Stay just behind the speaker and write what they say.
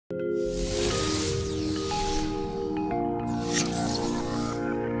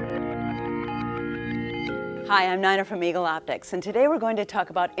Hi, I'm Nina from Eagle Optics, and today we're going to talk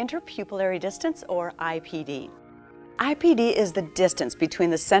about interpupillary distance, or IPD. IPD is the distance between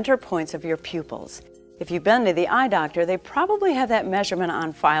the center points of your pupils. If you've been to the eye doctor, they probably have that measurement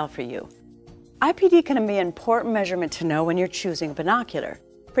on file for you. IPD can be an important measurement to know when you're choosing a binocular,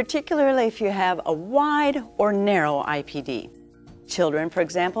 particularly if you have a wide or narrow IPD. Children, for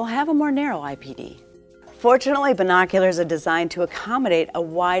example, have a more narrow IPD. Fortunately, binoculars are designed to accommodate a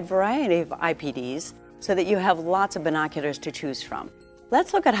wide variety of IPDs so that you have lots of binoculars to choose from.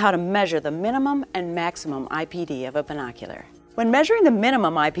 Let's look at how to measure the minimum and maximum IPD of a binocular. When measuring the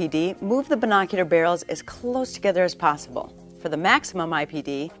minimum IPD, move the binocular barrels as close together as possible. For the maximum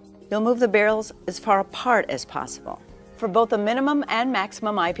IPD, you'll move the barrels as far apart as possible. For both the minimum and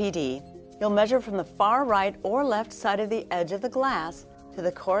maximum IPD, you'll measure from the far right or left side of the edge of the glass to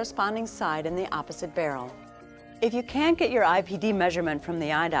the corresponding side in the opposite barrel. If you can't get your IPD measurement from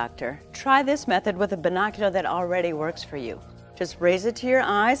the eye doctor, try this method with a binocular that already works for you. Just raise it to your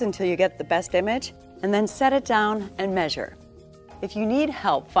eyes until you get the best image, and then set it down and measure. If you need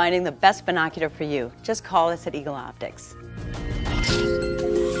help finding the best binocular for you, just call us at Eagle Optics.